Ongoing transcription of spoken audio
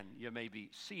you may be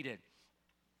seated.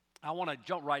 I want to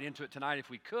jump right into it tonight if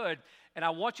we could, and I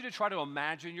want you to try to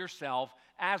imagine yourself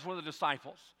as one of the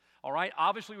disciples. All right,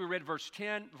 obviously we read verse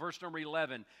 10, verse number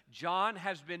 11. John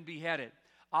has been beheaded.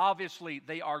 Obviously,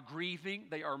 they are grieving,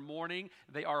 they are mourning,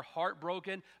 they are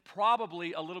heartbroken,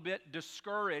 probably a little bit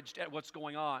discouraged at what's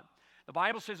going on. The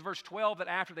Bible says, verse 12, that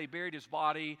after they buried his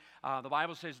body, the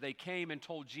Bible says they came and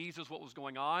told Jesus what was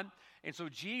going on. And so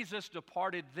Jesus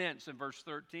departed thence in verse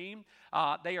 13.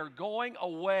 They are going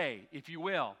away, if you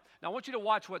will. Now, I want you to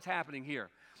watch what's happening here.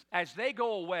 As they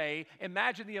go away,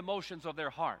 imagine the emotions of their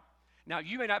heart. Now,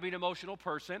 you may not be an emotional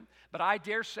person, but I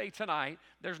dare say tonight,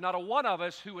 there's not a one of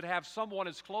us who would have someone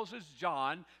as close as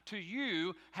John to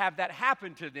you have that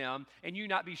happen to them and you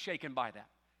not be shaken by that.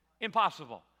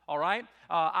 Impossible. All right?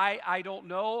 I don't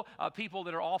know people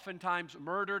that are oftentimes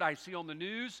murdered. I see on the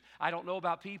news. I don't know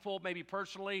about people, maybe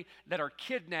personally, that are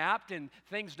kidnapped and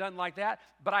things done like that,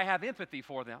 but I have empathy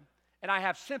for them. And I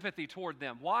have sympathy toward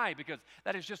them. Why? Because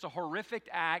that is just a horrific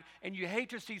act, and you hate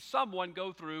to see someone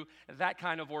go through that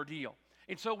kind of ordeal.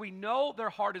 And so we know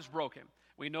their heart is broken.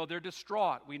 We know they're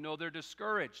distraught. We know they're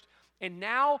discouraged. And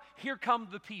now, here come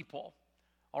the people.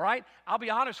 All right? I'll be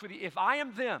honest with you. If I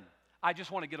am them, I just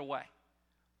want to get away.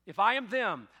 If I am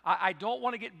them, I don't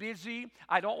want to get busy.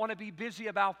 I don't want to be busy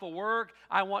about the work.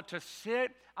 I want to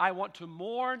sit. I want to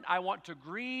mourn. I want to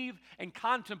grieve and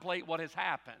contemplate what has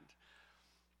happened.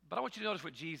 But I want you to notice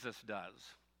what Jesus does.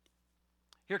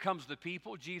 Here comes the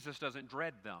people. Jesus doesn't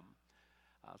dread them.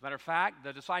 As a matter of fact,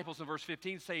 the disciples in verse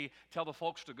 15 say, tell the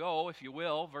folks to go, if you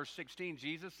will. Verse 16,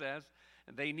 Jesus says,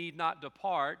 they need not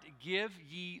depart. Give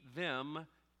ye them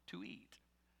to eat.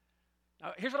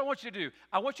 Now, here's what I want you to do.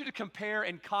 I want you to compare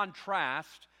and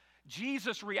contrast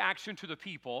Jesus' reaction to the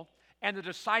people and the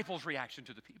disciples' reaction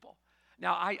to the people.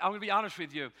 Now, I'm going to be honest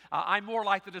with you. I'm more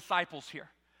like the disciples here.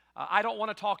 I don't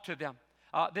want to talk to them.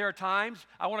 There are times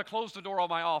I want to close the door on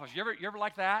my office. You ever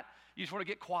like that? You just want to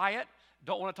get quiet,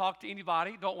 don't want to talk to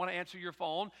anybody, don't want to answer your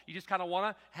phone. You just kind of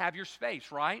want to have your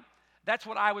space, right? That's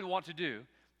what I would want to do.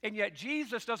 And yet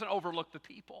Jesus doesn't overlook the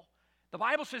people. The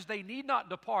Bible says they need not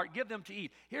depart, give them to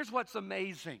eat. Here's what's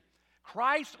amazing.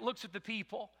 Christ looks at the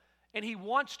people, and he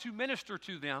wants to minister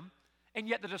to them, and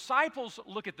yet the disciples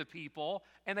look at the people,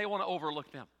 and they want to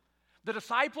overlook them. The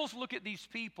disciples look at these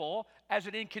people as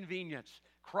an inconvenience.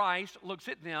 Christ looks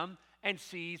at them and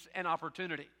sees an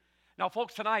opportunity. Now,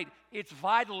 folks, tonight, it's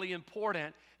vitally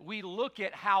important we look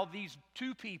at how these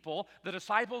two people, the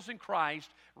disciples and Christ,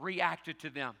 reacted to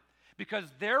them. Because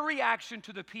their reaction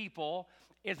to the people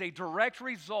is a direct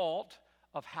result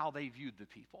of how they viewed the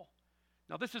people.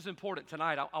 Now, this is important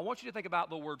tonight. I want you to think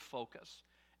about the word focus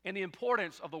and the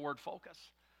importance of the word focus.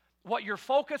 What you're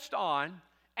focused on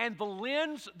and the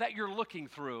lens that you're looking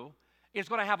through is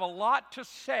going to have a lot to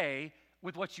say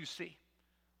with what you see.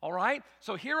 All right?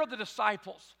 So here are the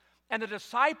disciples. And the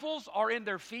disciples are in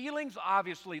their feelings.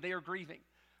 Obviously, they are grieving.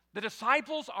 The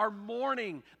disciples are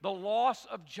mourning the loss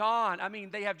of John. I mean,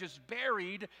 they have just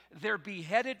buried their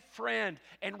beheaded friend.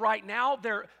 And right now,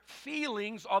 their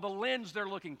feelings are the lens they're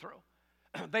looking through.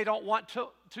 They don't want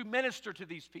to minister to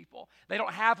these people. They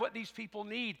don't have what these people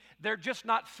need. They're just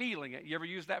not feeling it. You ever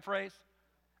use that phrase?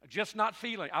 Just not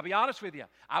feeling it. I'll be honest with you.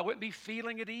 I wouldn't be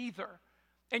feeling it either.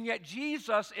 And yet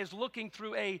Jesus is looking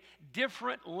through a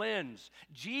different lens.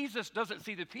 Jesus doesn't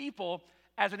see the people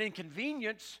as an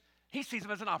inconvenience. He sees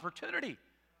them as an opportunity.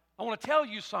 I want to tell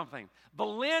you something. The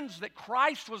lens that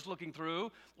Christ was looking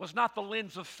through was not the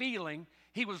lens of feeling.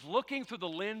 He was looking through the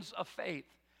lens of faith.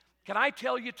 Can I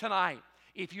tell you tonight,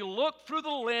 if you look through the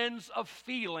lens of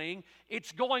feeling,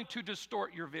 it's going to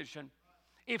distort your vision.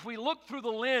 If we look through the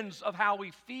lens of how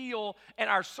we feel and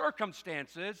our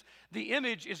circumstances, the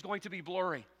image is going to be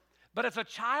blurry. But as a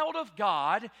child of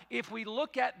God, if we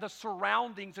look at the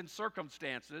surroundings and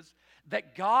circumstances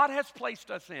that God has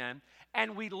placed us in,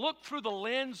 and we look through the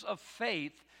lens of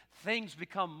faith, things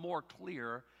become more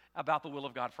clear about the will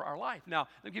of God for our life. Now,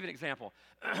 let me give you an example.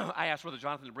 I asked Brother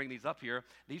Jonathan to bring these up here.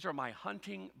 These are my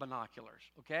hunting binoculars,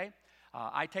 okay?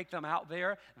 I take them out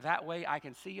there. That way I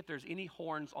can see if there's any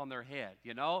horns on their head,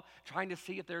 trying to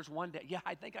see if there's one. Yeah,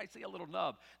 I think I see a little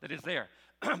nub that is there.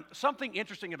 Something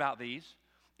interesting about these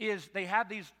is they have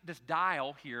this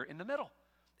dial here in the middle.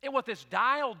 And what this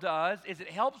dial does is it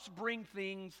helps bring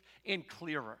things in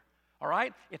clearer, all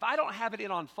right? If I don't have it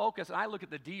in on focus and I look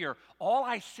at the deer, all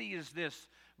I see is this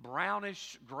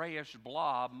brownish, grayish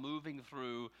blob moving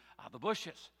through the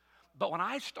bushes. But when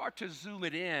I start to zoom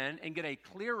it in and get a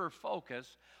clearer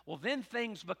focus, well, then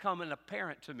things become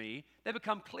apparent to me. They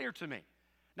become clear to me.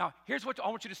 Now, here's what I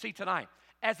want you to see tonight.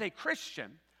 As a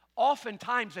Christian,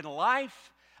 oftentimes in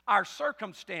life, our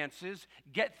circumstances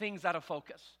get things out of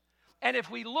focus. And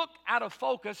if we look out of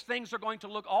focus, things are going to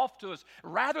look off to us.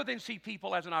 Rather than see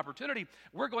people as an opportunity,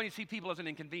 we're going to see people as an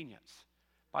inconvenience.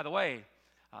 By the way,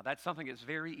 that's something that's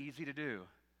very easy to do.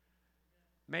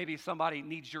 Maybe somebody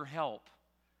needs your help.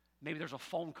 Maybe there's a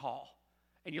phone call.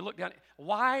 And you look down,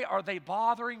 why are they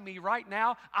bothering me right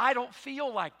now? I don't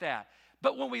feel like that.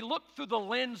 But when we look through the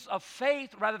lens of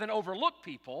faith rather than overlook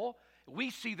people, we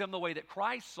see them the way that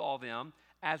Christ saw them,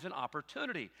 as an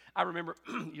opportunity. I remember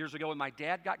years ago when my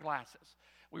dad got glasses.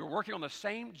 We were working on the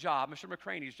same job, Mr.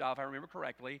 McCraney's job, if I remember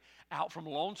correctly, out from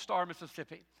Lone Star,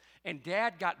 Mississippi. And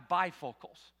Dad got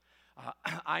bifocals.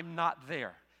 I'm not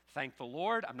there. Thank the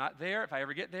Lord, I'm not there. If I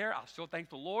ever get there, I'll still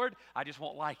thank the Lord. I just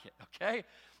won't like it, okay?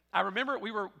 I remember we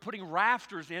were putting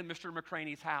rafters in Mr.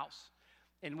 McCraney's house.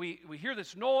 And we hear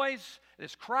this noise,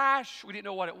 this crash. We didn't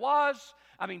know what it was.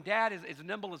 I mean, Dad is as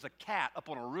nimble as a cat up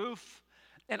on a roof.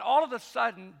 And all of a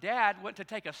sudden, Dad went to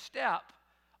take a step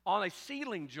on a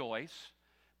ceiling joist,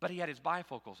 but he had his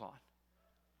bifocals on.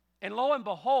 And lo and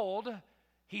behold,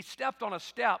 he stepped on a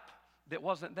step that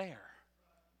wasn't there.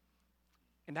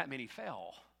 And that meant he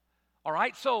fell. All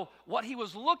right, so what he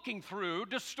was looking through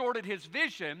distorted his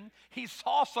vision. He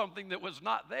saw something that was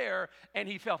not there, and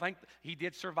he fell. He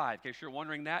did survive. In case you're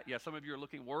wondering that, yeah, some of you are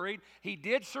looking worried. He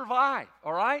did survive,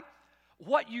 all right?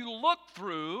 What you look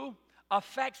through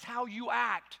affects how you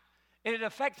act, and it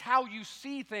affects how you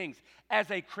see things. As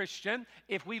a Christian,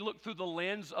 if we look through the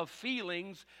lens of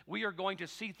feelings, we are going to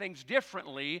see things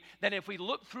differently than if we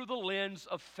look through the lens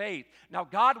of faith. Now,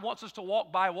 God wants us to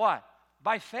walk by what?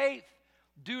 By faith.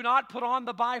 Do not put on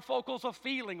the bifocals of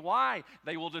feeling. Why?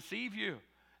 They will deceive you.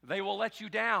 They will let you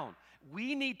down.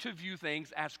 We need to view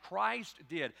things as Christ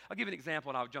did. I'll give you an example,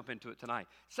 and I'll jump into it tonight.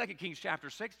 2 Kings chapter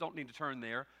 6, don't need to turn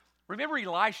there. Remember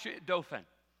Elisha at Dothan.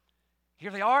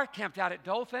 Here they are, camped out at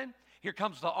Dothan. Here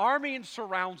comes the army and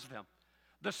surrounds them.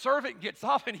 The servant gets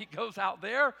up and he goes out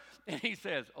there and he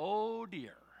says, oh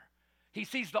dear. He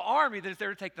sees the army that is there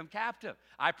to take them captive.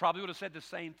 I probably would have said the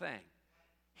same thing.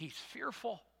 He's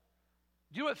fearful.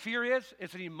 Do you know what fear is?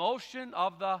 It's an emotion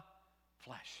of the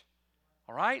flesh.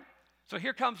 All right? So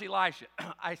here comes Elisha.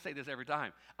 I say this every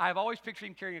time. I've always pictured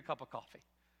him carrying a cup of coffee.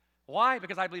 Why?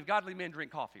 Because I believe godly men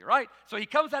drink coffee, right? So he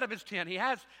comes out of his tent. He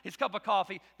has his cup of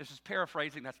coffee. This is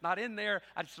paraphrasing. That's not in there.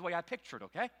 That's the way I picture it,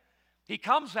 okay? He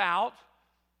comes out,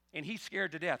 and he's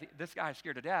scared to death. This guy is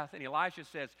scared to death. And Elisha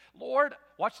says, Lord,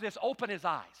 watch this. Open his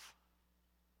eyes.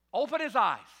 Open his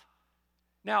eyes.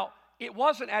 Now, it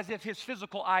wasn't as if his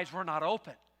physical eyes were not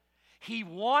open. He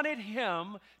wanted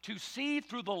him to see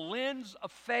through the lens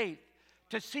of faith,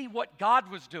 to see what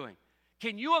God was doing.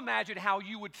 Can you imagine how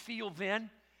you would feel then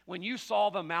when you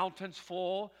saw the mountains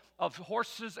full of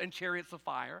horses and chariots of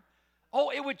fire?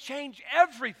 Oh, it would change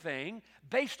everything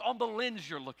based on the lens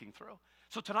you're looking through.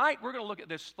 So tonight, we're going to look at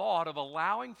this thought of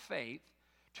allowing faith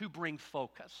to bring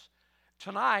focus.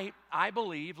 Tonight, I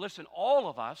believe, listen, all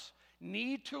of us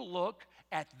need to look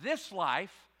at this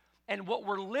life and what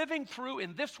we're living through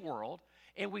in this world,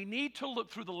 and we need to look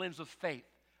through the lens of faith.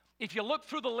 If you look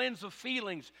through the lens of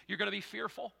feelings, you're going to be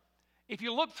fearful. If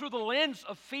you look through the lens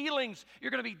of feelings,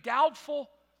 you're going to be doubtful.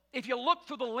 If you look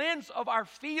through the lens of our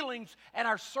feelings and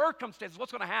our circumstances,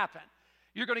 what's going to happen?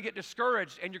 You're going to get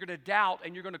discouraged, and you're going to doubt,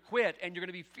 and you're going to quit, and you're going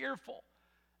to be fearful.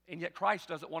 And yet Christ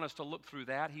doesn't want us to look through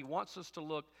that. He wants us to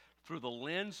look through the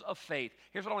lens of faith.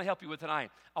 Here's what I want to help you with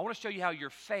tonight. I want to show you how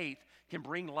your faith can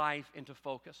bring life into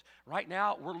focus. Right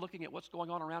now, we're looking at what's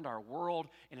going on around our world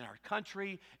and in our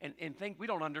country and things we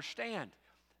don't understand.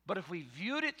 But if we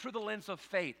viewed it through the lens of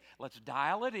faith, let's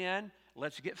dial it in.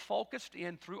 Let's get focused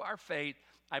in through our faith.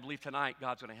 I believe tonight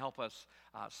God's going to help us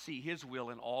see His will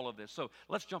in all of this. So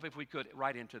let's jump, if we could,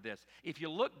 right into this. If you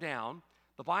look down,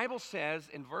 the Bible says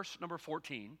in verse number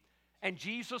 14, and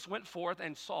Jesus went forth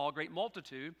and saw a great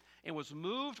multitude and was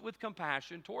moved with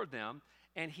compassion toward them,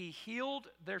 and He healed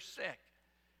their sick.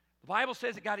 The Bible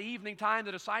says it got evening time.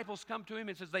 The disciples come to Him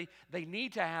and says they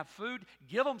need to have food.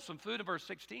 Give them some food. In verse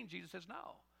 16, Jesus says,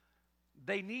 no.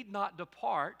 They need not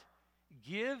depart.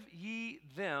 Give ye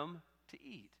them to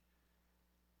eat.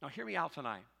 Now, hear me out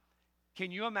tonight.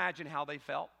 Can you imagine how they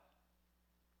felt?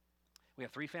 We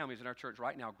have 3 families in our church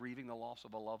right now grieving the loss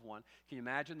of a loved one. Can you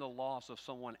imagine the loss of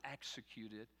someone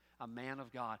executed, a man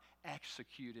of God,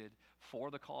 executed for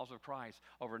the cause of Christ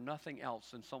over nothing else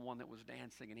than someone that was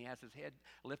dancing, and he has his head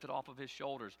lifted off of his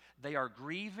shoulders? They are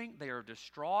grieving. They are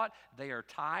distraught. They are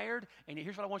tired. And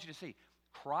here's what I want you to see.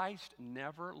 Christ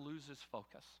never loses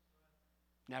focus.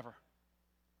 Never.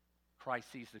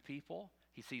 Christ sees the people.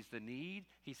 He sees the need.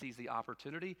 He sees the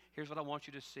opportunity. Here's what I want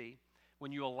you to see.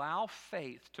 When you allow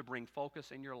faith to bring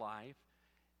focus in your life,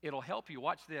 it'll help you.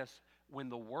 Watch this. When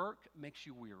the work makes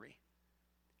you weary,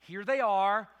 here they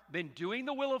are, been doing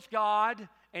the will of God,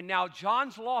 and now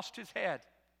John's lost his head.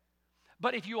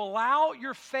 But if you allow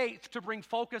your faith to bring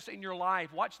focus in your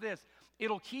life, watch this,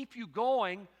 it'll keep you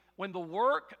going when the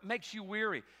work makes you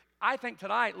weary. I think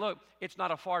tonight, look, it's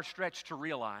not a far stretch to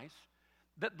realize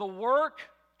that the work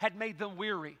had made them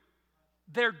weary.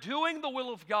 They're doing the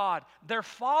will of God. They're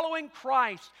following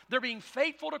Christ. They're being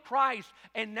faithful to Christ.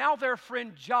 And now their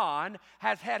friend John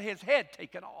has had his head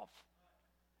taken off.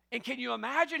 And can you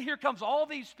imagine? Here comes all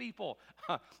these people.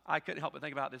 I couldn't help but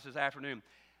think about this afternoon.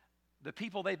 The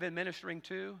people they've been ministering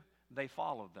to, they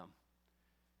followed them.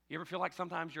 You ever feel like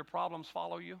sometimes your problems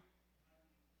follow you?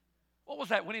 What was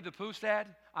that Winnie the Pooh said?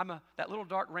 That little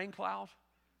dark rain cloud.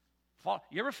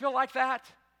 You ever feel like that?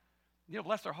 You know,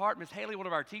 bless her heart, Miss Haley, one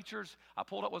of our teachers, I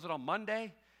pulled up, was it on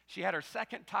Monday? She had her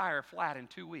second tire flat in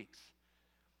 2 weeks.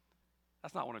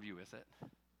 That's not one of you, is it?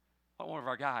 Not one of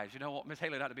our guys. You know what, Miss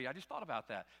Haley, not to be. I just thought about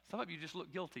that. Some of you just look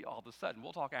guilty all of a sudden.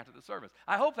 We'll talk after the service.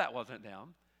 I hope that wasn't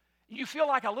them. You feel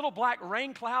like a little black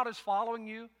rain cloud is following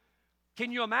you?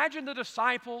 Can you imagine the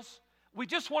disciples? We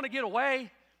just want to get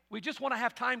away. We just want to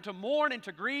have time to mourn and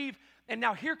to grieve. And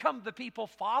now here come the people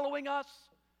following us.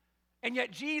 And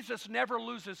yet Jesus never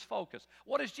loses focus.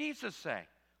 What does Jesus say?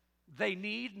 They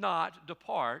need not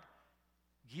depart.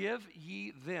 Give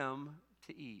ye them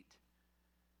to eat.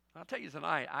 I'll tell you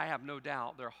tonight, I have no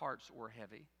doubt their hearts were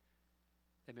heavy.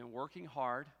 They've been working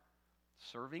hard,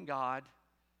 serving God,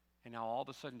 and now all of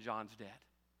a sudden John's dead.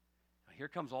 Now here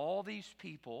comes all these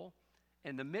people.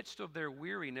 In the midst of their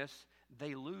weariness,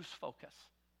 they lose focus.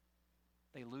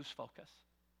 They lose focus.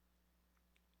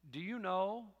 Do you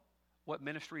know what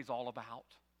ministry is all about?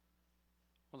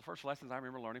 One of the first lessons I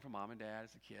remember learning from mom and dad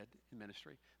as a kid in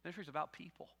ministry. Ministry is about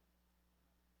people.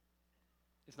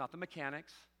 It's not the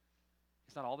mechanics.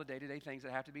 It's not all the day-to-day things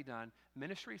that have to be done.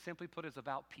 Ministry, simply put, is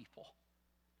about people.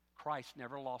 Christ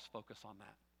never lost focus on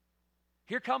that.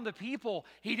 Here come the people.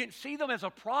 He didn't see them as a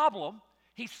problem.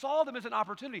 He saw them as an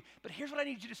opportunity. But here's what I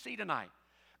need you to see tonight.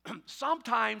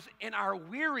 Sometimes in our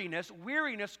weariness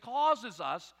causes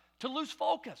us to lose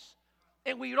focus.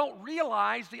 And we don't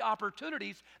realize the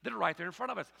opportunities that are right there in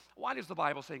front of us. Why does the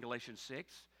Bible say in Galatians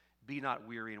 6, be not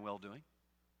weary in well-doing?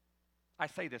 I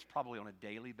say this probably on a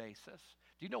daily basis.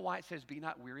 Do you know why it says be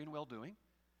not weary in well-doing?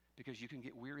 Because you can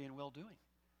get weary in well-doing.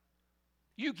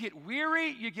 You get weary,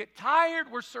 you get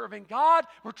tired, we're serving God,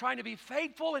 we're trying to be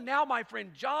faithful, and now my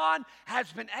friend John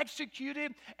has been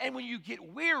executed, and when you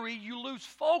get weary, you lose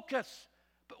focus.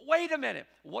 But wait a minute,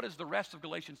 what does the rest of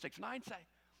Galatians 6:9 say?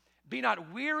 Be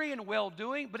not weary in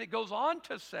well-doing, but it goes on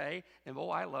to say, and oh,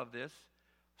 I love this,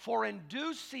 for in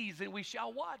due season we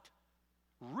shall what?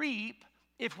 Reap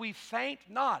if we faint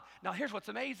not. Now here's what's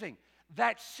amazing.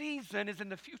 That season is in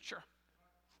the future.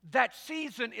 That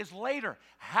season is later.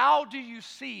 How do you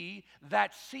see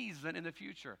that season in the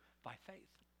future? By faith.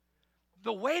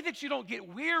 The way that you don't get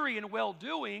weary in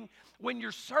well-doing when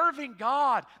you're serving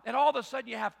God and all of a sudden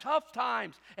you have tough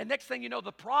times and next thing you know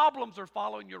the problems are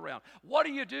following you around. What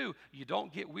do? You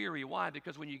don't get weary. Why?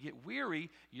 Because when you get weary,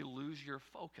 you lose your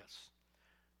focus.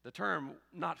 The term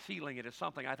not feeling it is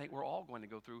something I think we're all going to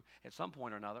go through at some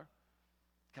point or another.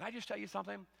 Can I just tell you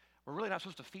something? We're really not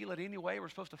supposed to feel it anyway. We're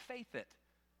supposed to faith it.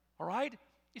 All right?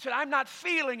 He said, I'm not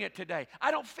feeling it today. I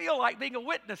don't feel like being a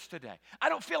witness today. I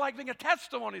don't feel like being a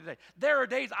testimony today. There are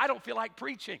days I don't feel like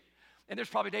preaching. And there's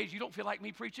probably days you don't feel like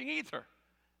me preaching either.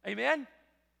 Amen?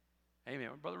 Amen.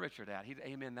 Brother Richard, he's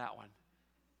amen that one.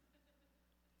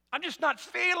 I'm just not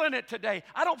feeling it today.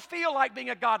 I don't feel like being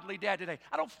a godly dad today.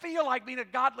 I don't feel like being a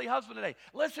godly husband today.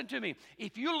 Listen to me.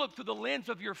 If you look through the lens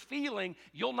of your feeling,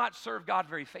 you'll not serve God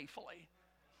very faithfully.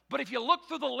 But if you look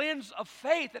through the lens of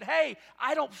faith that, hey,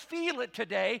 I don't feel it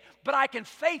today, but I can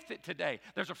faith it today.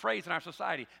 There's a phrase in our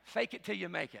society, fake it till you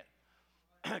make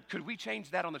it. Could we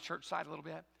change that on the church side a little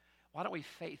bit? Why don't we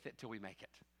faith it till we make it?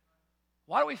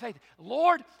 Why don't we faith it?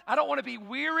 Lord, I don't want to be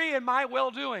weary in my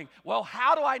well-doing. Well,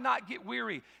 how do I not get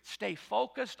weary? Stay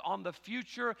focused on the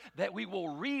future that we will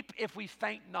reap if we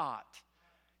faint not.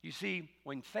 You see,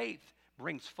 when faith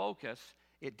brings focus,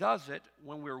 it does it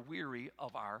when we're weary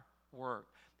of our work.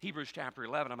 Hebrews chapter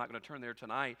 11, I'm not going to turn there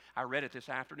tonight. I read it this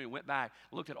afternoon, went back,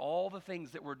 looked at all the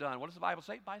things that were done. What does the Bible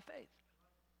say? By faith.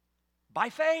 By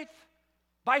faith.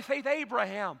 By faith,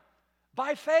 Abraham.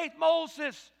 By faith,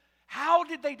 Moses. How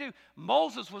did they do?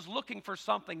 Moses was looking for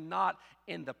something not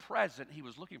in the present. He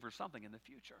was looking for something in the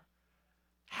future.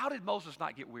 How did Moses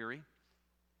not get weary?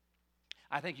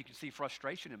 I think you can see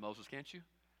frustration in Moses, can't you?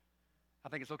 I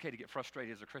think it's okay to get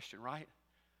frustrated as a Christian, right?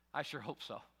 I sure hope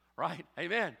so, right?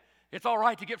 Amen. It's all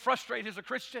right to get frustrated as a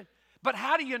Christian. But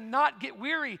how do you not get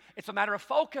weary? It's a matter of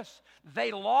focus.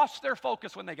 They lost their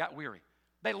focus when they got weary.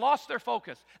 They lost their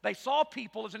focus. They saw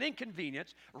people as an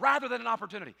inconvenience rather than an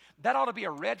opportunity. That ought to be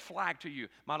a red flag to you.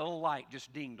 My little light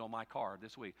just dinged on my car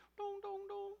this week. Dong, dong,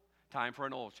 dong. Time for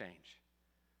an oil change.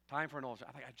 Time for an oil change.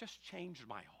 I think I just changed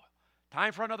my oil.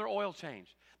 Time for another oil change.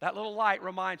 That little light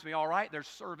reminds me, all right, there's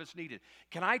service needed.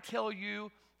 Can I tell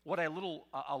you what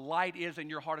a light is in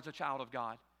your heart as a child of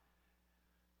God?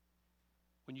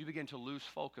 When you begin to lose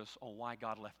focus on why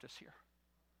God left us here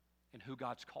and who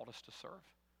God's called us to serve.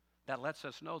 That lets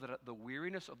us know that the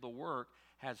weariness of the work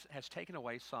has taken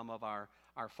away some of our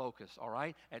focus, all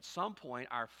right? At some point,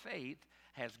 our faith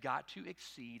has got to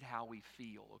exceed how we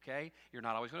feel, okay? You're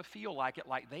not always going to feel like it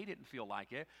like they didn't feel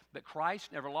like it, but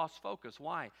Christ never lost focus.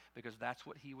 Why? Because that's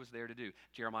what he was there to do.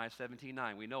 Jeremiah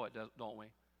 17:9, we know it, don't we?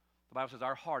 The Bible says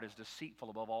our heart is deceitful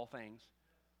above all things.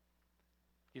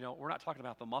 You know, we're not talking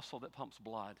about the muscle that pumps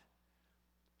blood.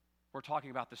 We're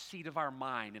talking about the seat of our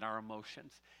mind and our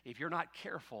emotions. If you're not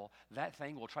careful, that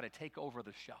thing will try to take over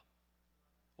the show.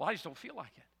 Well, I just don't feel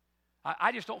like it.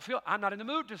 I just don't feel, I'm not in the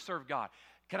mood to serve God.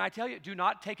 Can I tell you, do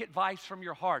not take advice from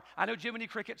your heart. I know Jiminy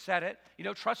Cricket said it. You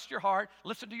know, trust your heart,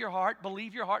 listen to your heart,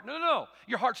 believe your heart. No.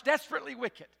 Your heart's desperately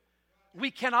wicked. We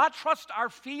cannot trust our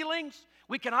feelings.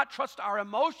 We cannot trust our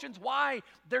emotions. Why?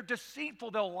 They're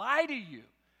deceitful. They'll lie to you.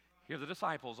 Here the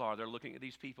disciples are. They're looking at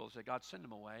these people and say, God, send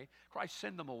them away. Christ,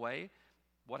 send them away.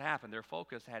 What happened? Their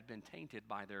focus had been tainted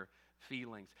by their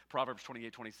feelings. Proverbs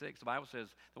 28:26, the Bible says,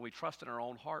 when we trust in our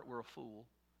own heart, we're a fool.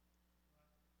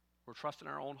 We're trusting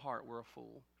our own heart, we're a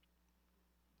fool.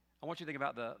 I want you to think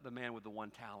about the man with the one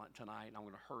talent tonight, and I'm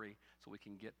going to hurry so I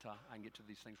can get to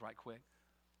these things right quick.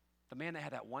 The man that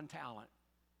had that one talent,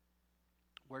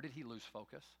 where did he lose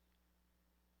focus?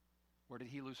 Where did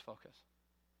he lose focus?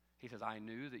 He says, I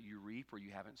knew that you reap where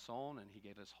you haven't sown, and he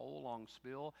gave this whole long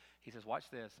spiel. He says, watch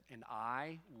this, and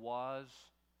I was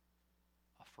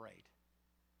afraid.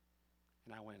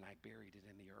 And I went and I buried it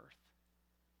in the earth.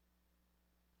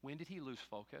 When did he lose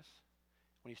focus?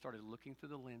 When he started looking through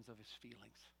the lens of his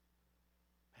feelings.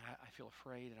 And I feel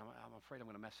afraid, and I'm afraid I'm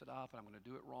going to mess it up, and I'm going to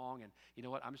do it wrong, and you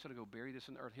know what? I'm just going to go bury this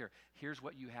in the earth. Here's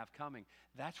what you have coming.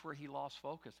 That's where he lost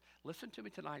focus. Listen to me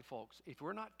tonight, folks. If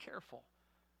we're not careful,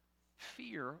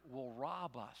 fear will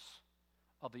rob us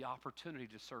of the opportunity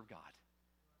to serve God.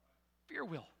 Fear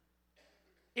will.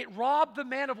 It robbed the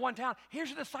man of one talent. Here's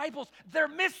the disciples. They're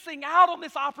missing out on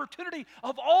this opportunity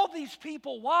of all these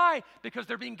people. Why? Because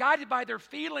they're being guided by their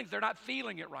feelings. They're not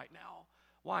feeling it right now.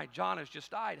 Why? John has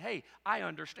just died. Hey, I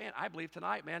understand. I believe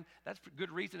tonight, man, that's a good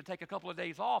reason to take a couple of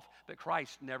days off. But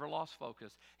Christ never lost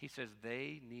focus. He says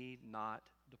they need not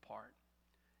depart.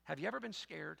 Have you ever been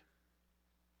scared?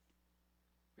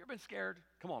 You ever been scared?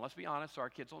 Come on, let's be honest so our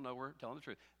kids will know we're telling the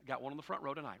truth. I got one on the front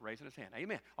row tonight raising his hand.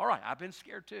 Amen. All right, I've been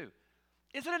scared too.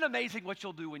 Isn't it amazing what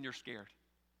you'll do when you're scared?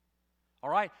 All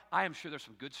right, I am sure there's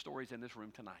some good stories in this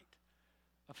room tonight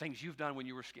of things you've done when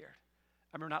you were scared.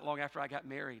 I remember not long after I got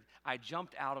married, I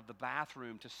jumped out of the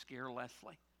bathroom to scare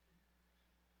Leslie.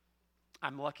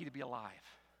 I'm lucky to be alive.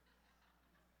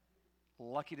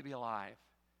 Lucky to be alive.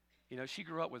 You know, she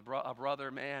grew up with a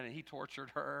brother, man, and he tortured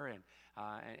her.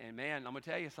 And man, I'm going to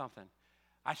tell you something.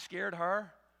 I scared her.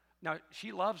 Now,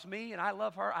 she loves me, and I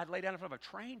love her. I'd lay down in front of a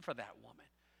train for that woman.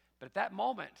 But at that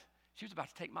moment, she was about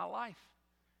to take my life.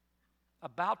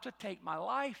 About to take my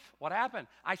life. What happened?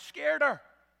 I scared her.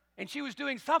 And she was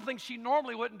doing something she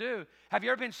normally wouldn't do. Have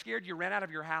you ever been scared you ran out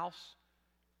of your house?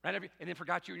 And then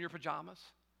forgot you in your pajamas?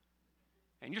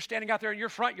 And you're standing out there in your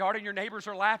front yard and your neighbors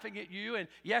are laughing at you. And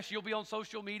yes, you'll be on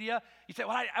social media. You say,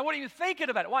 well, I wasn't even thinking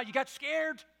about it. Why? You got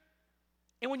scared?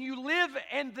 And when you live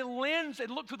and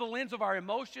look through the lens of our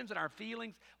emotions and our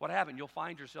feelings, what happened? You'll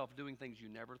find yourself doing things you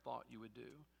never thought you would do.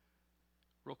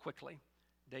 Real quickly,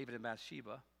 David and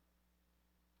Bathsheba.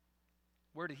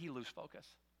 Where did he lose focus?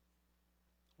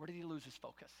 Where did he lose his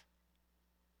focus?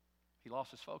 He lost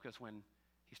his focus when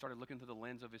he started looking through the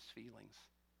lens of his feelings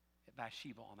at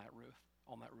Bathsheba on that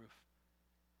roof.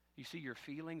 You see, your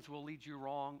feelings will lead you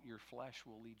wrong. Your flesh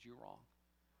will lead you wrong.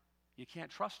 You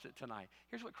can't trust it tonight.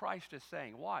 Here's what Christ is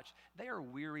saying. Watch. They are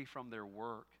weary from their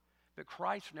work. But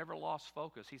Christ never lost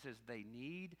focus. He says they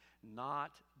need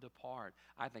not depart.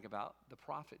 I think about the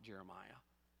prophet Jeremiah.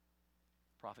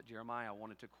 Prophet Jeremiah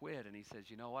wanted to quit, and he says,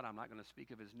 you know what? I'm not going to speak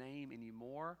of his name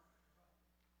anymore.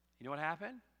 You know what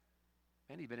happened?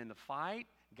 Man, he'd been in the fight,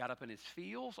 got up in his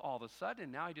feels all of a sudden,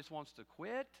 and now he just wants to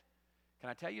quit. Can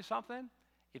I tell you something?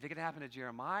 If it could happen to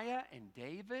Jeremiah and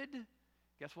David,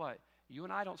 guess what? You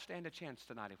and I don't stand a chance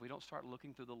tonight if we don't start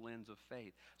looking through the lens of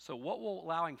faith. So what will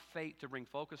allowing faith to bring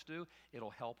focus do?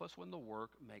 It'll help us when the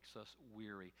work makes us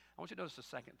weary. I want you to notice the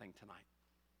second thing tonight.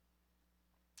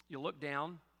 You look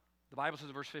down. The Bible says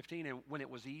in verse 15, and when it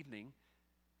was evening,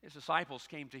 His disciples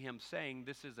came to him saying,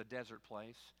 "This is a desert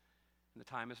place, and the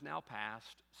time is now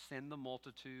past. Send the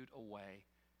multitude away,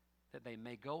 that they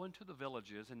may go into the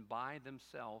villages and buy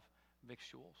themselves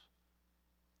victuals."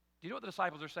 Do you know what the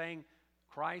disciples are saying?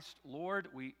 Christ,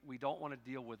 Lord, we don't want to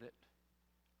deal with it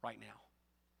right now.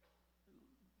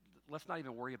 Let's not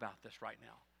even worry about this right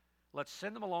now. Let's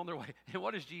send them along their way. And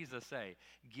what does Jesus say?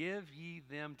 Give ye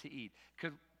them to eat.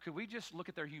 Could we just look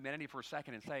at their humanity for a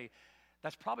second and say,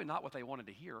 that's probably not what they wanted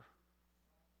to hear.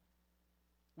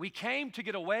 We came to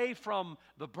get away from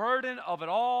the burden of it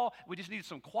all. We just needed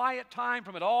some quiet time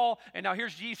from it all. And now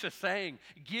here's Jesus saying,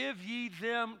 give ye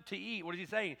them to eat. What is he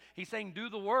saying? He's saying, do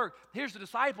the work. Here's the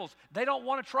disciples. They don't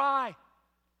want to try.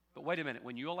 But wait a minute.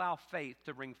 When you allow faith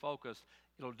to bring focus,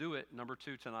 it'll do it, number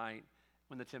 2 tonight,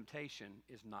 when the temptation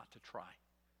is not to try.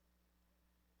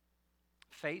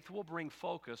 Faith will bring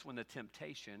focus when the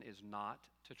temptation is not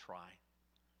to try.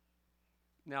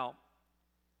 Now,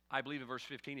 I believe in verse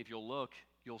 15, if you'll look,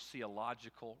 you'll see a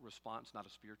logical response, not a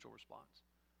spiritual response.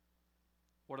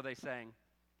 What are they saying?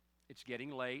 It's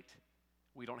getting late.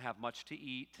 We don't have much to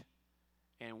eat,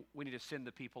 and we need to send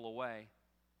the people away.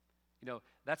 You know,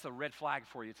 that's a red flag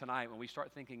for you tonight when we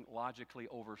start thinking logically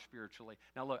over spiritually.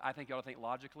 Now, look, I think you ought to think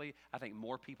logically. I think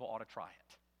more people ought to try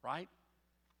it, right?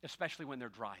 Especially when they're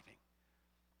driving.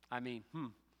 I mean,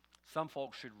 some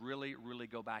folks should really, really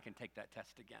go back and take that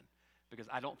test again, because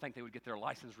I don't think they would get their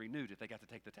license renewed if they got to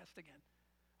take the test again.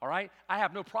 All right? I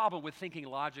have no problem with thinking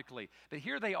logically. But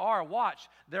here they are, watch.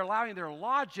 They're allowing their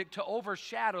logic to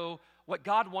overshadow what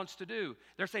God wants to do.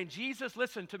 They're saying, Jesus,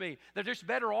 listen to me. They're just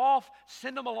better off.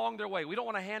 Send them along their way. We don't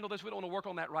want to handle this. We don't want to work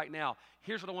on that right now.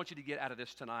 Here's what I want you to get out of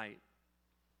this tonight.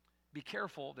 Be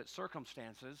careful that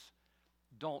circumstances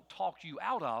don't talk you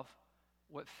out of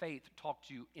what faith talked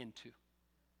you into.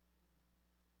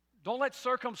 Don't let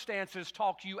circumstances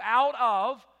talk you out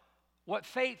of what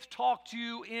faith talked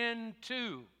you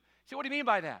into. See, what do you mean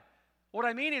by that? What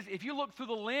I mean is, if you look through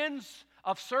the lens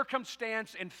of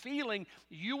circumstance and feeling,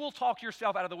 you will talk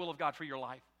yourself out of the will of God for your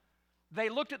life. They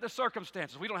looked at the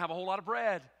circumstances. We don't have a whole lot of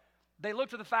bread. They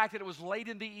looked at the fact that it was late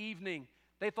in the evening.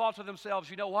 They thought to themselves,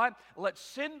 you know what? Let's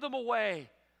send them away.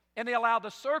 And they allowed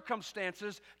the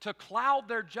circumstances to cloud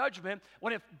their judgment,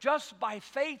 when if just by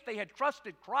faith they had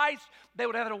trusted Christ, they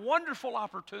would have had a wonderful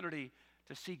opportunity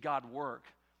to see God work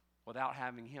without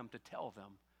having him to tell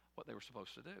them what they were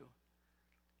supposed to do.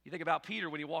 You think about Peter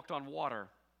when he walked on water.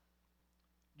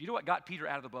 You know what got Peter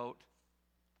out of the boat?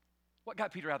 What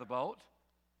got Peter out of the boat?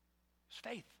 It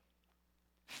was faith.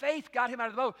 Faith got him out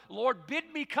of the boat. Lord, bid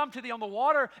me come to thee on the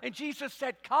water. And Jesus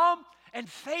said, come. And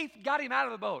faith got him out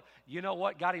of the boat. You know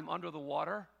what got him under the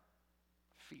water?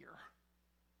 Fear.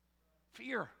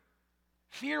 Fear.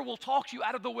 Fear will talk you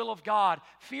out of the will of God.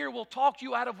 Fear will talk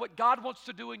you out of what God wants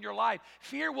to do in your life.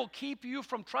 Fear will keep you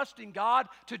from trusting God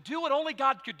to do what only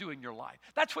God could do in your life.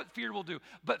 That's what fear will do.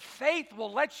 But faith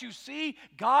will let you see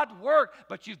God work,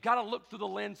 but you've got to look through the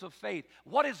lens of faith.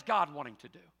 What is God wanting to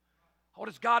do? What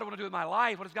does God want to do with my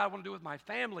life? What does God want to do with my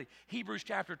family? Hebrews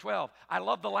chapter 12. I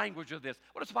love the language of this.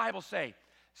 What does the Bible say?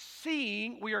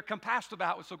 Seeing we are compassed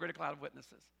about with so great a cloud of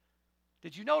witnesses.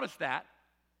 Did you notice that?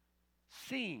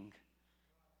 Seeing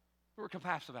we were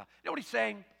compassed about. You know what he's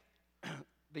saying?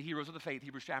 The heroes of the faith,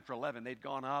 Hebrews chapter 11, they'd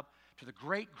gone up to the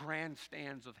great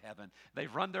grandstands of heaven.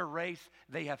 They've run their race.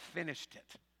 They have finished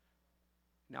it.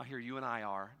 Now here you and I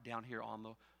are down here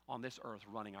on this earth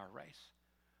running our race.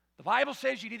 The Bible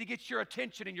says you need to get your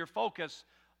attention and your focus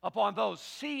upon those,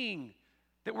 seeing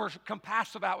that we're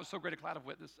compassed about with so great a cloud of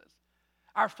witnesses.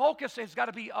 Our focus has got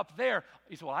to be up there.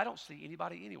 You say, well, I don't see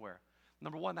anybody anywhere.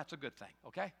 Number one, that's a good thing,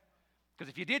 okay?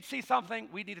 Because if you did see something,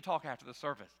 we need to talk after the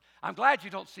service. I'm glad you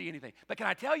don't see anything. But can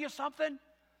I tell you something?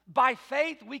 By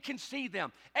faith, we can see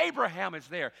them. Abraham is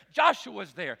there.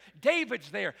 Joshua's there.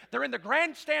 David's there. They're in the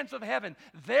grandstands of heaven.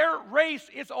 Their race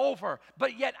is over.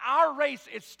 But yet our race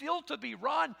is still to be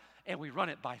run, and we run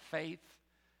it by faith.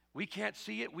 We can't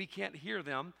see it. We can't hear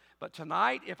them. But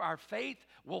tonight, if our faith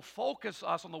will focus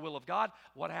us on the will of God,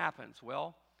 what happens?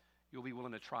 Well, you'll be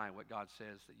willing to try what God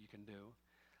says that you can do.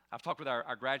 I've talked with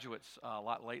our graduates a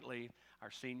lot lately, our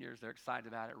seniors. They're excited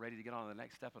about it, ready to get on to the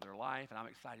next step of their life, and I'm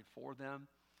excited for them.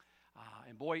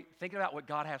 And boy, thinking about what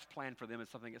God has planned for them is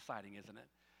something exciting, isn't it?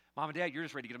 Mom and Dad, you're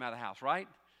just ready to get them out of the house, right?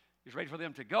 You're just ready for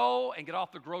them to go and get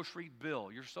off the grocery bill.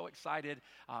 You're so excited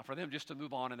for them just to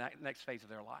move on in that next phase of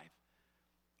their life.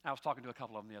 I was talking to a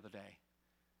couple of them the other day.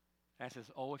 And I says,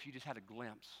 oh, if you just had a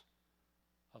glimpse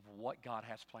of what God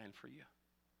has planned for you.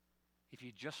 If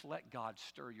you just let God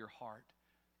stir your heart,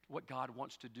 what God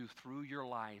wants to do through your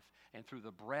life and through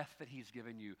the breath that he's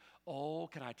given you. Oh,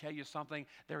 can I tell you something?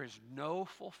 There is no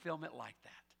fulfillment like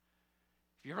that.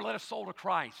 If you ever led a soul to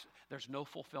Christ, there's no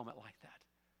fulfillment like that.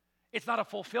 It's not a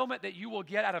fulfillment that you will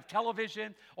get out of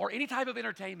television or any type of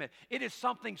entertainment. It is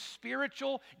something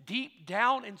spiritual, deep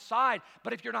down inside.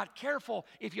 But if you're not careful,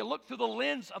 if you look through the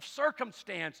lens of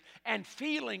circumstance and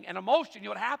feeling and emotion, you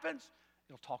know what happens?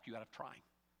 It'll talk you out of trying.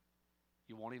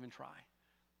 You won't even try.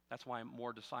 That's why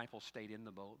more disciples stayed in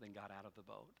the boat than got out of the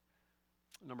boat.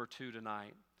 Number 2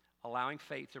 tonight, allowing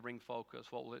faith to bring focus.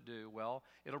 What will it do? Well,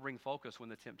 it'll bring focus when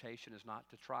the temptation is not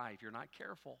to try. If you're not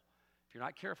careful,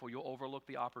 you'll overlook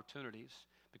the opportunities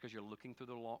because you're looking through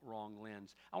the wrong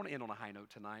lens. I want to end on a high note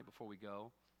tonight before we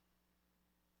go.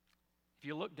 If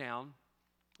you look down,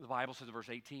 the Bible says in verse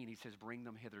 18, he says, bring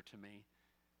them hither to me.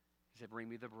 He said, bring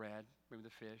me the bread, bring me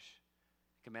the fish.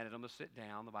 He commanded them to sit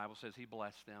down. The Bible says he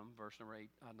blessed them, verse number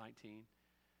 19.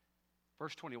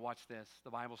 Verse 20, watch this.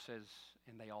 The Bible says,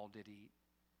 and they all did eat.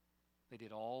 They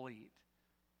did all eat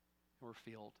and were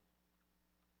filled.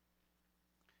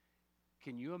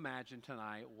 Can you imagine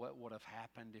tonight what would have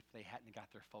happened if they hadn't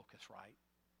got their focus right?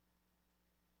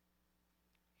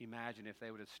 Imagine if they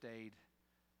would have stayed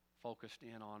focused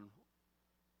in on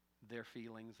their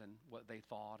feelings and what they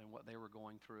thought and what they were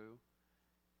going through.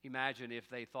 Imagine if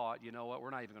they thought, you know what, we're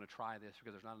not even going to try this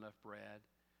because there's not enough bread.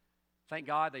 Thank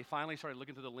God they finally started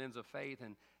looking through the lens of faith.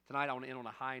 And tonight I want to end on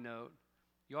a high note.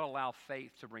 You ought to allow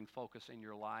faith to bring focus in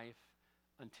your life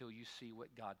until you see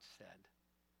what God said.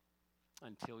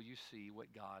 Until you see what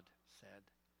God said.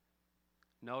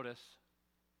 Notice,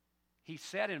 he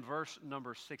said in verse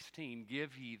number 16,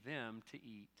 give ye them to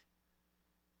eat.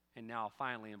 And now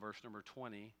finally in verse number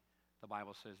 20, the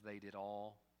Bible says they did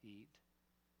all eat.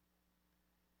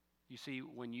 You see,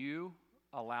 when you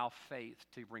allow faith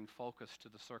to bring focus to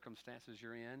the circumstances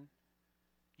you're in,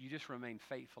 you just remain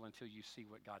faithful until you see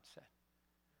what God said.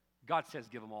 God says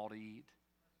give them all to eat.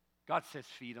 God says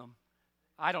feed them.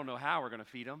 I don't know how we're going to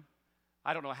feed them.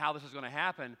 I don't know how this is going to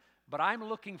happen, but I'm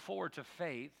looking forward to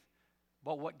faith,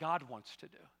 but what God wants to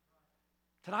do.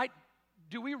 Tonight,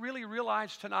 do we really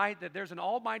realize tonight that there's an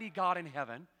almighty God in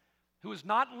heaven who is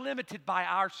not limited by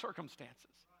our circumstances?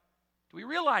 Do we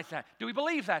realize that? Do we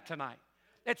believe that tonight?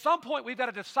 At some point, we've got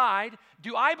to decide,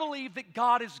 do I believe that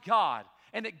God is God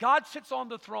and that God sits on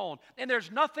the throne and there's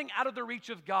nothing out of the reach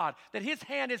of God, that his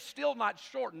hand is still not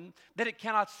shortened, that it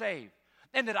cannot save?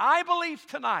 And that I believe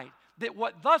tonight that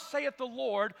what thus saith the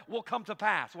Lord will come to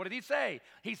pass. What did he say?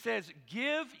 He says,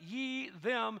 give ye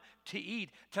them to eat.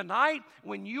 Tonight,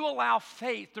 when you allow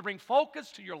faith to bring focus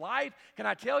to your life, can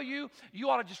I tell you, you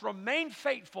ought to just remain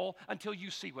faithful until you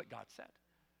see what God said.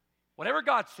 Whatever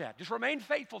God said, just remain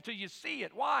faithful till you see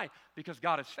it. Why? Because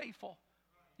God is faithful.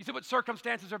 You say, but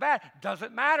circumstances are bad.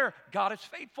 Doesn't matter. God is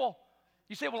faithful.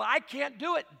 You say, well, I can't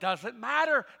do it. Doesn't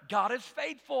matter. God is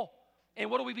faithful. And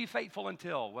what do we be faithful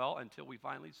until? Well, until we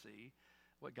finally see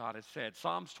what God has said.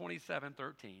 Psalms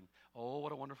 27:13. Oh,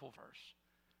 what a wonderful verse.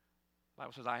 The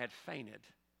Bible says, I had fainted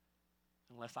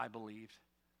unless I believed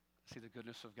to see the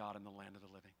goodness of God in the land of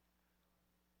the living.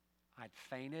 I'd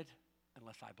fainted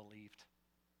unless I believed.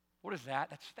 What is that?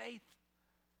 That's faith.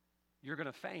 You're going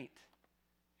to faint.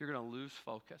 You're going to lose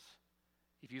focus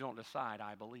if you don't decide,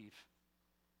 I believe.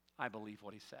 I believe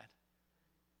what he said.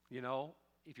 You know,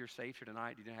 if you're saved here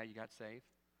tonight, do you know how you got saved?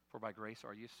 For by grace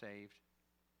are you saved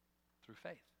through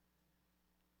faith.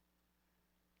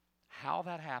 How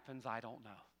that happens, I don't know.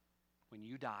 When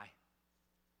you die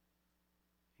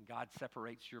and God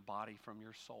separates your body from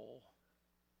your soul,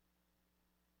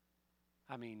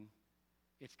 I mean,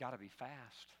 it's got to be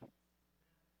fast.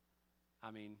 I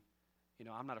mean, you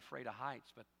know, I'm not afraid of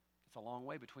heights, but it's a long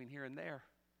way between here and there.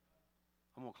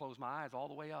 I'm going to close my eyes all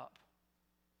the way up.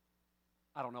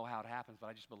 I don't know how it happens, but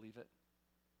I just believe it.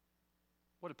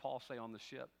 What did Paul say on the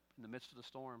ship in the midst of the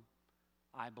storm?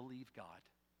 I believe God,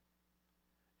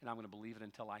 and I'm going to believe it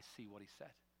until I see what he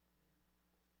said.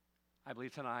 I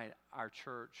believe tonight our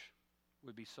church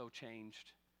would be so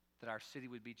changed, that our city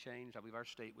would be changed. I believe our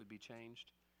state would be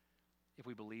changed if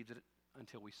we believed it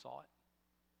until we saw it.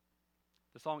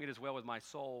 The song, It Is Well With My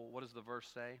Soul, what does the verse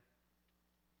say?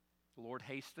 Lord,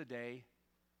 haste the day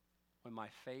when my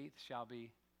faith shall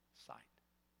be sight.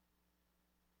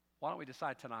 Why don't we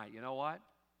decide tonight, you know what?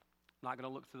 I'm not going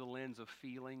to look through the lens of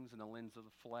feelings and the lens of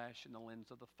the flesh and the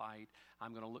lens of the fight.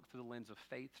 I'm going to look through the lens of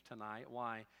faith tonight.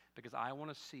 Why? Because I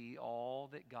want to see all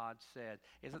that God said.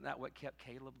 Isn't that what kept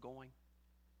Caleb going?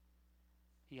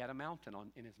 He had a mountain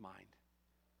in his mind.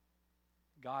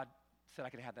 God said I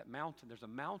could have that mountain. There's a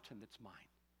mountain that's mine.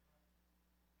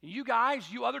 You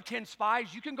guys, you other 10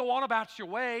 spies, you can go on about your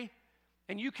way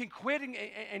and you can quit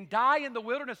and die in the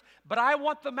wilderness, but I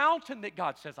want the mountain that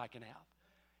God says I can have.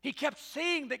 He kept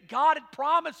seeing that God had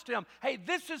promised him, hey,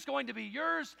 this is going to be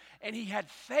yours. And he had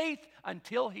faith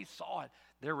until he saw it.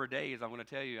 There were days, I'm going to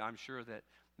tell you, I'm sure that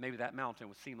maybe that mountain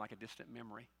would seem like a distant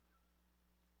memory.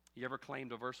 You ever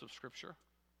claimed a verse of Scripture?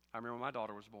 I remember when my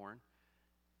daughter was born.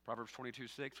 Proverbs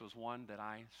 22:6 was one that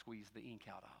I squeezed the ink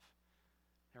out of.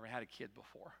 Never had a kid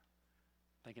before.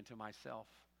 Thinking to myself,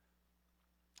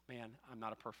 man, I'm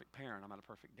not a perfect parent. I'm not a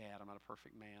perfect dad. I'm not a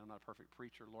perfect man. I'm not a perfect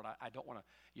preacher. Lord, I don't want to.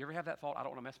 You ever have that thought? I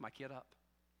don't want to mess my kid up.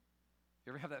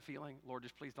 You ever have that feeling? Lord,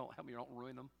 just please don't help me. Don't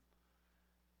ruin them.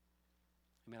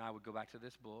 I mean, I would go back to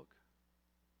this book,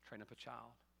 train up a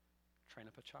child, train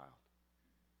up a child.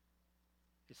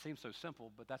 It seems so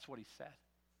simple, but that's what he said.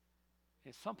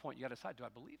 At some point, you got to decide, do I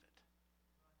believe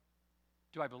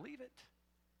it? Do I believe it?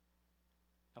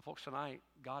 Now, folks, tonight,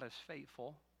 God is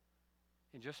faithful.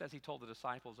 And just as he told the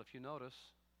disciples, if you notice,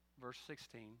 verse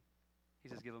 16, he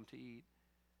says, give them to eat.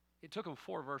 It took them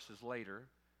 4 verses later,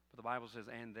 but the Bible says,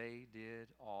 and they did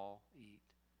all eat.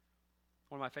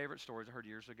 One of my favorite stories I heard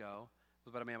years ago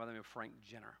was about a man by the name of Frank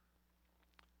Jenner.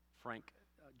 Frank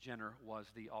Jenner was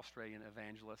the Australian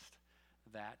evangelist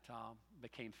that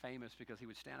became famous because he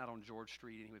would stand out on George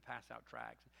Street and he would pass out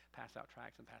tracts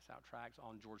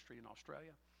on George Street in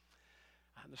Australia.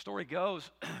 And the story goes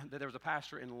that there was a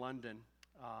pastor in London,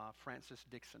 Francis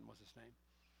Dixon was his name.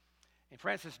 And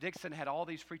Francis Dixon had all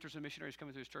these preachers and missionaries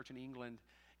coming to his church in England.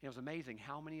 And it was amazing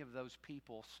how many of those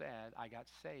people said, I got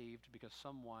saved because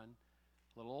someone,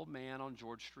 a little old man on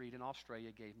George Street in Australia,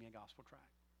 gave me a gospel tract.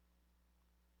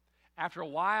 After a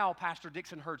while, Pastor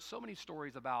Dixon heard so many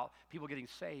stories about people getting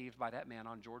saved by that man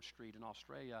on George Street in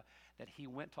Australia that he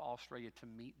went to Australia to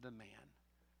meet the man,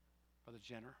 Brother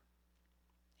Jenner.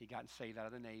 He'd gotten saved out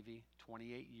of the Navy,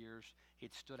 28 years.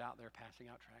 He'd stood out there passing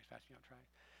out tracts.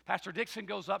 Pastor Dixon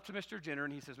goes up to Mr. Jenner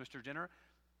and he says, Mr. Jenner,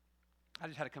 I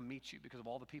just had to come meet you because of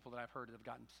all the people that I've heard that have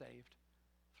gotten saved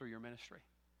through your ministry.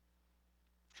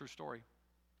 True story.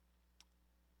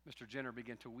 Mr. Jenner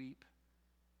began to weep.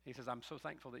 He says, I'm so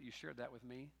thankful that you shared that with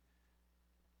me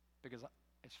because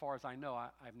as far as I know,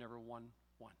 I've never won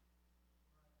one.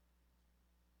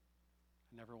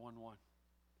 I never won one.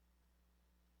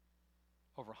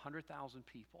 Over 100,000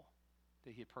 people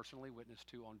that he had personally witnessed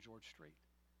to on George Street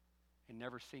and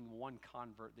never seen one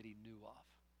convert that he knew of.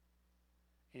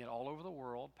 And yet all over the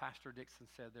world, Pastor Dixon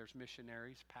said there's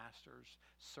missionaries, pastors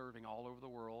serving all over the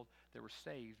world that were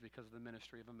saved because of the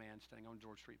ministry of a man standing on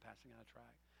George Street passing out a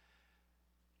tract.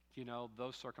 You know,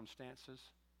 those circumstances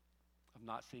of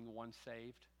not seeing one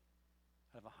saved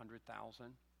out of 100,000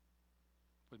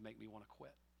 would make me want to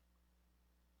quit.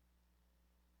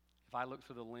 If I look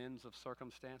through the lens of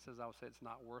circumstances, I would say it's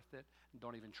not worth it.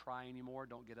 Don't even try anymore.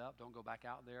 Don't get up. Don't go back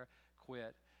out there.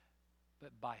 Quit.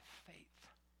 But by faith,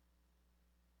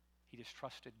 he just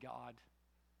trusted God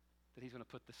that he's going to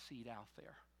put the seed out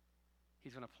there.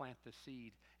 He's going to plant the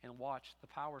seed. And watch, the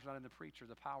power's not in the preacher.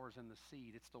 The power's in the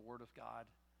seed. It's the word of God.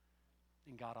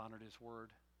 And God honored his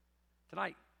word.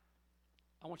 Tonight,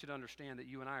 I want you to understand that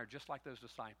you and I are just like those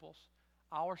disciples.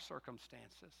 Our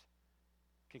circumstances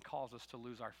can cause us to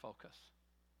lose our focus.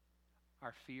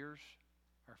 Our fears,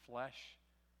 our flesh,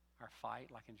 our fight,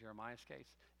 like in Jeremiah's case,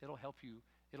 it'll help you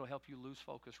lose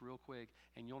focus real quick,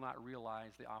 and you'll not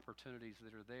realize the opportunities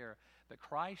that are there. But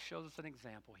Christ shows us an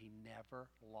example. He never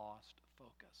lost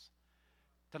focus.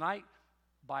 Tonight,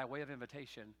 by way of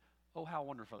invitation, oh, how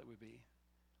wonderful it would be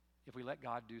if we let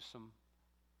God do some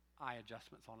eye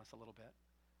adjustments on us a little bit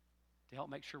to help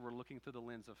make sure we're looking through the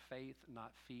lens of faith,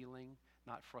 not feeling,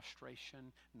 not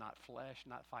frustration, not flesh,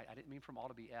 not fight. I didn't mean for them all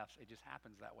to be F's. It just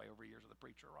happens that way over years of the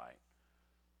preacher, right?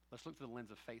 Let's look through the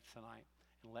lens of faith tonight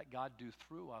and let God do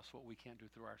through us what we can't do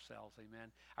through ourselves. Amen.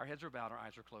 Our heads are bowed, our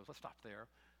eyes are closed. Let's stop there.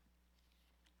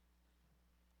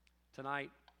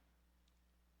 Tonight,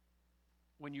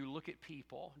 when you look at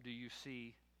people, do you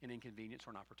see an inconvenience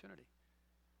or an opportunity?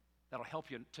 That'll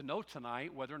help you to know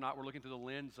tonight whether or not we're looking through the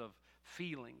lens of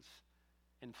feelings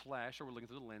and flesh or we're looking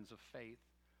through the lens of faith.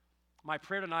 My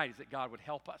prayer tonight is that God would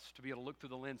help us to be able to look through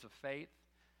the lens of faith,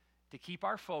 to keep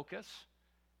our focus,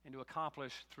 and to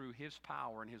accomplish through his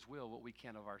power and his will what we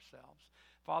can of ourselves.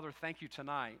 Father, thank you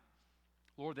tonight,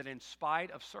 Lord, that in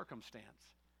spite of circumstance,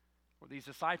 where these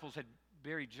disciples had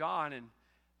buried John, and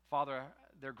Father,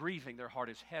 they're grieving, their heart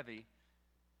is heavy.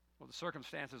 Well, the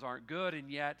circumstances aren't good, and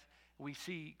yet we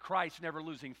see Christ never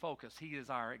losing focus. He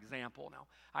is our example. Now,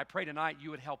 I pray tonight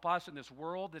you would help us in this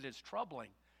world that is troubling.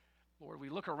 Lord, we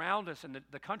look around us and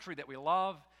the country that we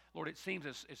love, Lord, it seems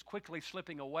is quickly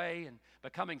slipping away and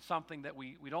becoming something that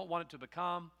we don't want it to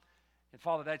become. And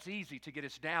Father, that's easy to get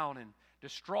us down and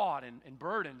distraught and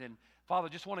burdened. And Father,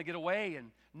 just want to get away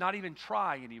and not even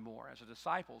try anymore as the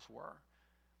disciples were.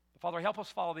 Father, help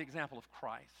us follow the example of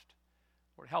Christ.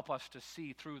 Lord, help us to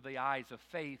see through the eyes of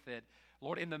faith that,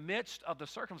 Lord, in the midst of the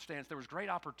circumstance, there was great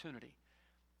opportunity.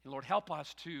 And Lord, help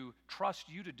us to trust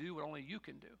you to do what only you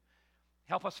can do.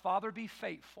 Help us, Father, be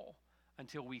faithful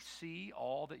until we see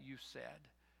all that you've said.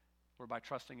 Lord, by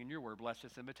trusting in your word, bless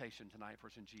this invitation tonight for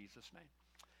us in Jesus' name.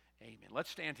 Amen.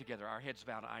 Let's stand together, our heads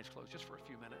bowed and eyes closed, just for a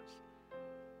few minutes.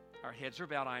 Our heads are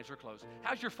bowed, eyes are closed.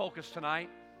 How's your focus tonight?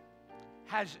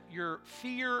 Has your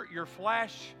fear, your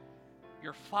flesh,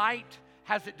 your fight,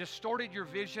 has it distorted your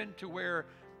vision to where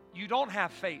you don't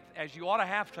have faith as you ought to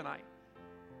have tonight?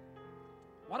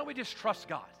 Why don't we just trust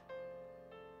God?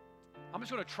 I'm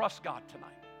just going to trust God tonight.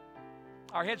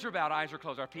 Our heads are bowed, eyes are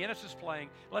closed. Our pianist is playing.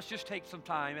 Let's just take some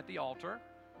time at the altar.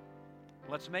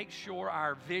 Let's make sure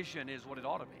our vision is what it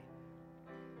ought to be.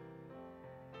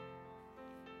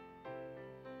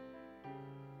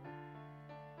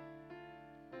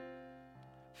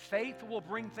 Faith will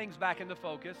bring things back into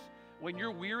focus when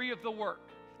you're weary of the work.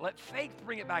 Let faith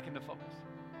bring it back into focus.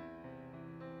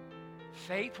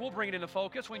 Faith will bring it into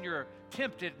focus when you're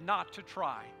tempted not to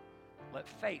try. Let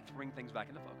faith bring things back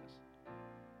into focus.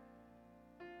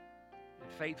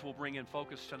 And faith will bring in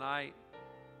focus tonight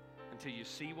until you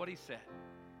see what he said.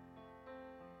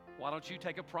 Why don't you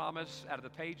take a promise out of the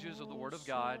pages of the Word of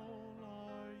God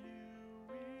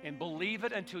and believe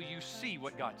it until you see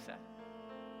what God said.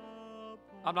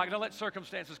 I'm not going to let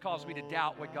circumstances cause me to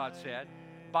doubt what God said.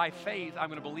 By faith, I'm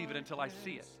going to believe it until I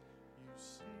see it.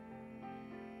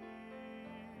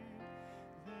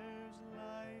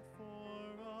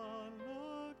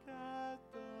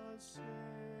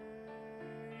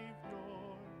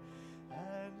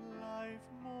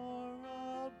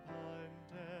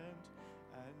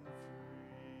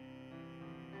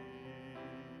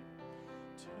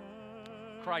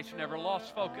 Christ never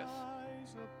lost focus.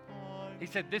 He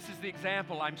said, this is the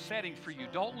example I'm setting for you.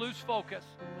 Don't lose focus.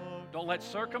 Don't let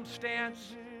circumstance,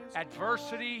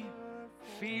 adversity,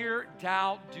 fear,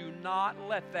 doubt, do not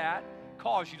let that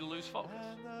cause you to lose focus.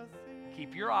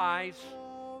 Keep your eyes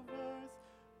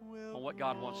on what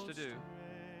God wants to do.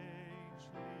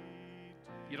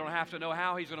 You don't have to know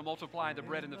how he's going to multiply the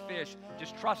bread and the fish.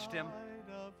 Just trust him.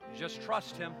 Just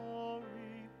trust him.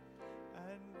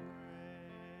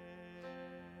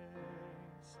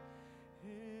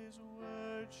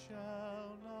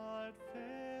 Shall not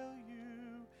fail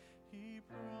you, he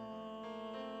promised.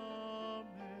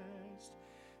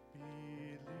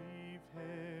 Believe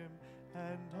him,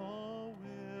 and all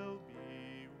will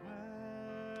be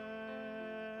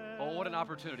well. Oh, what an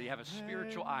opportunity to have a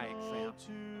spiritual eye exam.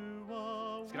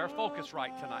 Let's get our focus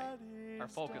right tonight. Our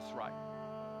focus right.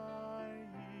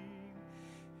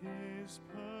 His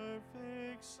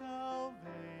perfect salvation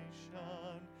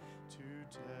to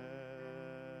tell.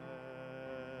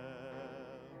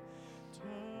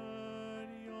 Turn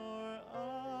your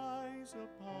eyes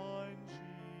upon Jesus.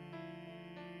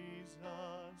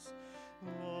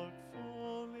 Look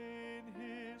full in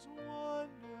his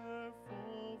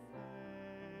wonderful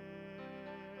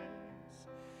face,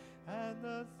 and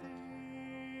the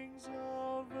things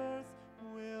of earth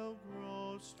will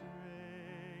grow strangely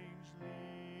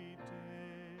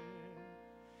dim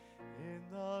in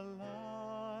the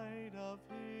light of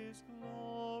his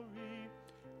glory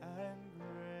and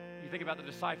grace. You think about the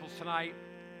disciples tonight.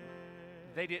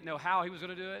 They didn't know how he was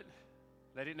going to do it.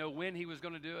 They didn't know when he was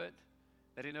going to do it.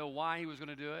 They didn't know why he was going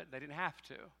to do it. They didn't have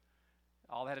to.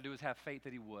 All they had to do was have faith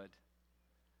that he would.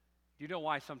 Do you know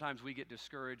why sometimes we get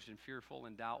discouraged and fearful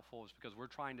and doubtful? It's because we're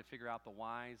trying to figure out the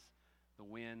whys, the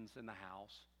whens, and the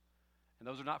hows. And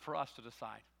those are not for us to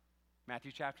decide.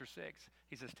 Matthew chapter 6,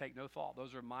 he says, take no thought.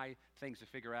 Those are my things to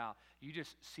figure out. You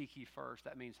just seek ye first.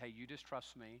 That means, hey, you just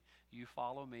trust me. You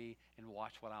follow me and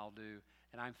watch what I'll do.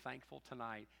 And I'm thankful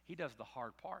tonight. He does the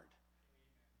hard part.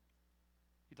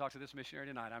 You talk to this missionary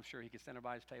tonight, I'm sure he could stand there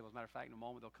by his table. As a matter of fact, in a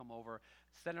moment, they'll come over,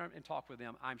 stand there and talk with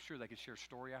them. I'm sure they could share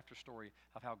story after story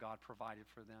of how God provided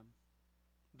for them.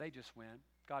 They just went.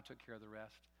 God took care of the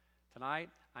rest. Tonight,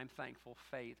 I'm thankful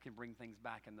faith can bring things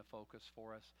back into focus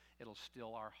for us. It'll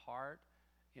still our heart.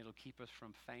 It'll keep us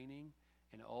from fainting.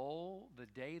 And oh, the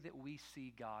day that we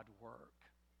see God work,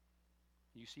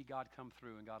 you see God come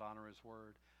through and God honor his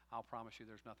word, I'll promise you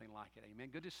there's nothing like it. Amen.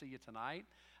 Good to see you tonight.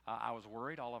 I was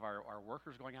worried. All of our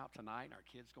workers going out tonight and our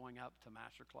kids going up to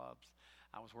master clubs.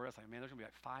 I was worried. I was like, man, there's going to be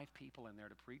like 5 people in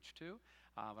there to preach to.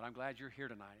 But I'm glad you're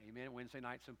here tonight. Amen. Wednesday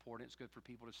night's important. It's good for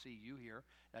people to see you here.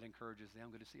 That encourages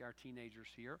them. Good to see our teenagers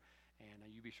here.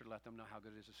 And you be sure to let them know how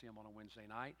good it is to see them on a Wednesday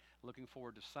night. Looking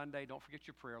forward to Sunday. Don't forget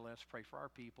your prayer list. Pray for our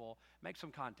people. Make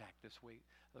some contact this week.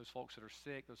 Those folks that are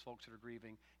sick, those folks that are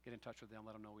grieving, get in touch with them.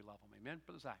 Let them know we love them. Amen.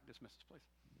 Brother Zach, dismiss us, please.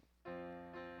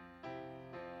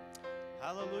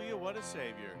 Hallelujah, what a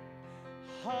Savior.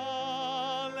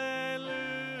 Hallelujah,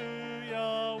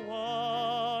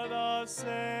 what a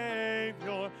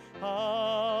Savior. Hallelujah.